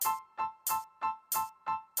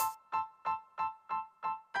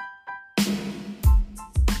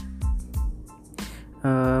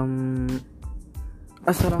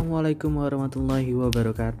Assalamualaikum warahmatullahi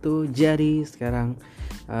wabarakatuh. Jadi sekarang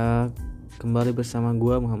kembali bersama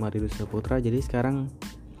gue Muhammad Ridho Saputra. Jadi sekarang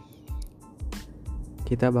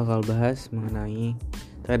kita bakal bahas mengenai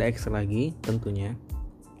TEDx lagi tentunya,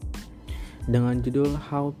 dengan judul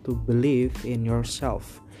How to Believe in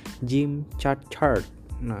Yourself, Jim Cathcart.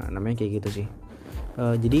 Nah, namanya kayak gitu sih.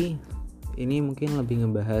 Jadi ini mungkin lebih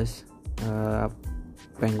ngebahas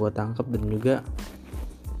apa yang gue tangkap, dan juga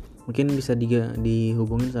mungkin bisa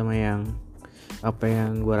dihubungin sama apa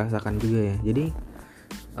yang gue rasakan juga ya. Jadi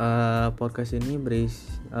podcast ini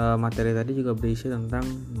materi tadi juga berisi tentang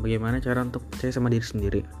bagaimana cara untuk percaya sama diri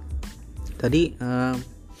sendiri. Tadi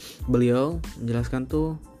beliau menjelaskan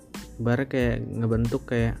tuh ibarat kayak ngebentuk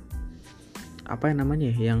kayak apa yang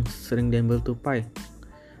namanya yang sering diambil tupai,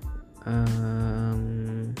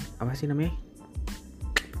 apa sih namanya,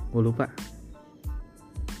 gue lupa,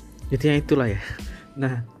 itulah ya.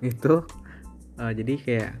 Nah itu jadi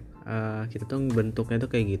kayak kita tuh bentuknya tuh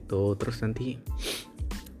kayak gitu, terus nanti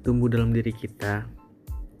tumbuh dalam diri kita.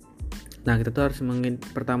 Nah kita tuh harus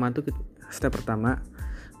step pertama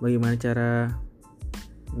bagaimana cara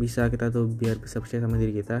bisa kita tuh biar bisa percaya sama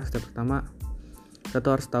diri kita. Step pertama, kita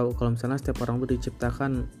tuh harus tahu kalau misalnya setiap orang tuh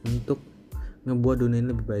diciptakan untuk ngebuat dunia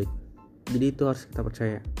ini lebih baik. Jadi itu harus kita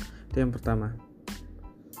percaya. Itu yang pertama.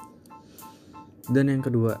 Dan yang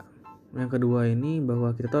kedua ini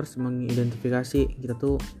bahwa kita tuh harus mengidentifikasi kita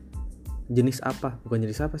tuh bukan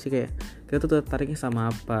jenis apa sih, kayak kita tuh tertariknya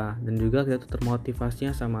sama apa, dan juga kita tuh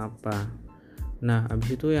termotivasinya sama apa. Nah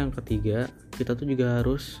abis itu yang ketiga, kita tuh juga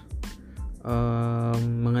harus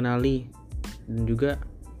mengenali dan juga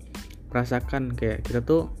merasakan kayak kita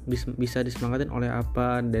tuh bisa disemangatin oleh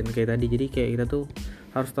apa, dan kayak tadi, jadi kayak kita tuh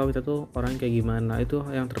harus tahu kita tuh orang kayak gimana. Itu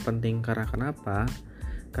yang terpenting. Karena kenapa?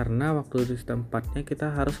 Karena waktu di tempatnya kita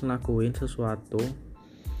harus ngelakuin sesuatu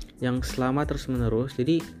yang selama terus menerus.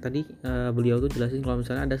 Jadi tadi beliau tuh jelasin kalau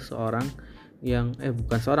misalnya ada seseorang yang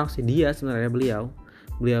bukan seorang sih, dia sebenarnya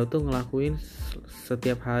beliau tuh ngelakuin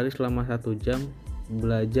setiap hari selama 1 jam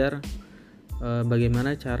belajar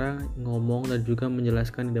bagaimana cara ngomong dan juga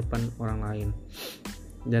menjelaskan di depan orang lain.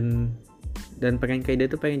 Dan pengen kayak dia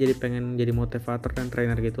tuh pengen jadi motivator dan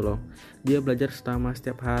trainer gitu loh. Dia belajar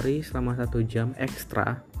setiap hari selama 1 jam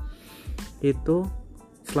ekstra itu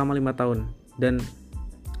selama 5 tahun. Dan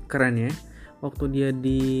kerennya waktu dia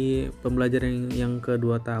di pembelajaran yang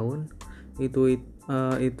kedua tahun itu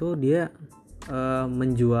dia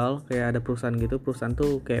menjual, kayak ada perusahaan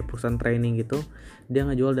tuh kayak perusahaan training gitu, dia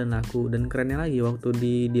ngejual dan laku. Dan kerennya lagi, waktu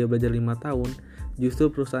dia belajar 5 tahun,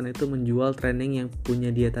 justru perusahaan itu menjual training yang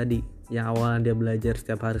punya dia tadi, yang awalnya dia belajar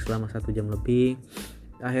setiap hari selama 1 jam lebih.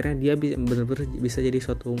 Akhirnya dia benar-benar bisa jadi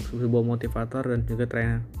sebuah motivator dan juga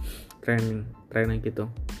trainer gitu.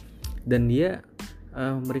 Dan dia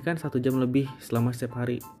memberikan 1 jam lebih selama setiap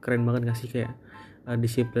hari. Keren banget gak sih? Kayak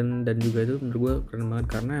disiplin, dan juga itu menurut gue keren banget,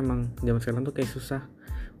 karena emang zaman sekarang tuh kayak susah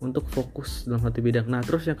untuk fokus dalam satu bidang. Nah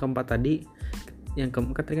terus yang keempat tadi, yang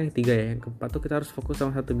ketiga ya, yang keempat tuh kita harus fokus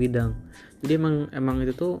sama satu bidang. Jadi emang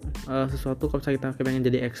itu tuh sesuatu, kalau kita pengen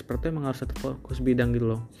jadi expert tuh emang harus satu fokus bidang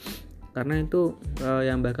gitu loh, karena itu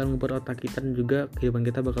yang bakal ngebuat otak kita dan juga kehidupan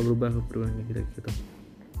kita bakal berubah gitu.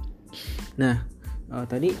 Nah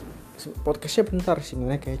tadi podcastnya bentar sih,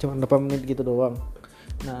 sebenarnya kayak cuma 8 menit gitu doang.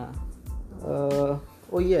 Nah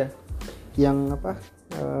yang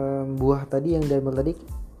buah tadi yang diambil tadi,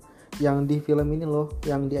 yang di film ini loh,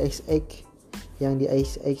 yang di Ice Age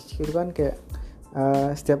itu kan kayak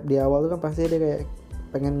setiap di awal tuh kan pasti dia kayak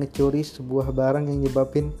pengen ngecuri sebuah barang yang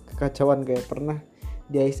nyebabin kekacauan. Kayak pernah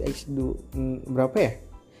di Ice Age berapa ya,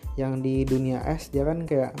 yang di dunia es, dia kan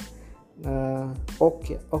kayak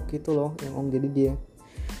oak itu loh yang jadi dia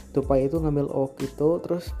tupai itu ngambil oak itu,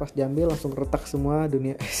 terus pas diambil langsung retak semua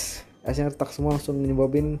dunia esnya retak semua, langsung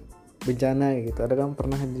menyebabin bencana gitu. Ada kan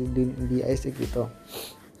pernah di Ice Age gitu.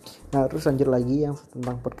 Nah terus lanjut lagi yang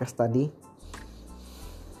tentang podcast tadi.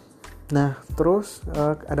 Nah terus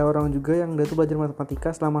ada orang juga yang dia tuh belajar matematika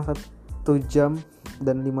selama 1 jam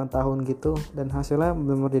dan 5 tahun gitu, dan hasilnya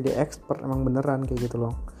benar-benar jadi expert, emang beneran kayak gitu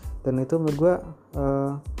loh. Dan itu menurut gue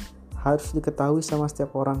harus diketahui sama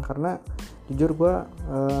setiap orang, karena jujur gue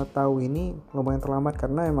tahu ini lumayan terlambat,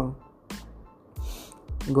 karena emang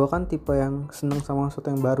gue kan tipe yang seneng sama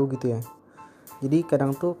sesuatu yang baru gitu ya. Jadi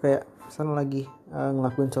kadang tuh kayak misalnya lagi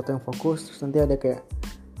ngelakuin sesuatu yang fokus, terus nanti ada kayak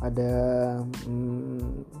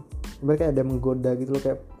mereka ada menggoda gitu loh,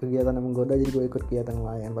 kayak kegiatan yang menggoda, jadi gue ikut kegiatan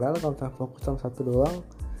lain. Padahal kalau misalnya fokus sama satu doang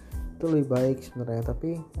itu lebih baik sebenarnya.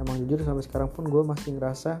 Tapi emang jujur sampai sekarang pun gue masih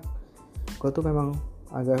ngerasa gue tuh memang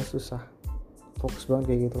agak susah fokus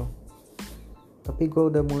banget kayak gitu. Tapi gue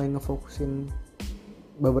udah mulai ngefokusin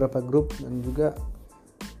beberapa grup, dan juga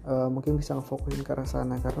mungkin bisa ngefokusin ke arah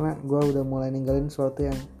sana, karena gue udah mulai ninggalin sesuatu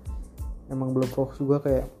yang emang belum fokus gue,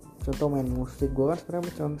 kayak contoh main musik. Gue kan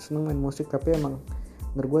sebenarnya seneng main musik, tapi emang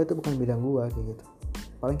menurut gue itu bukan bidang gue kayak gitu.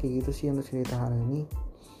 Paling kayak gitu sih untuk cerita hari ini.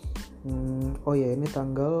 Oh ya, ini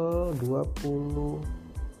tanggal 24.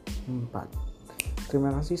 Terima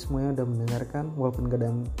kasih semuanya udah mendengarkan, walaupun gak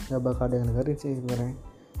bakal ada yang dengerin sih sebenarnya,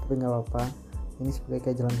 tapi gak apa-apa. Ini sebagai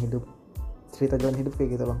kayak jalan hidup, cerita jalan hidup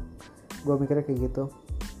kayak gitu loh. Gue mikirnya kayak gitu.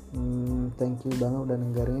 Thank you banget udah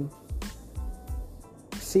dengerin.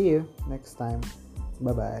 See you next time.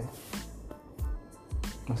 Bye bye.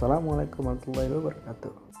 Assalamualaikum warahmatullahi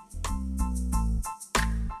wabarakatuh.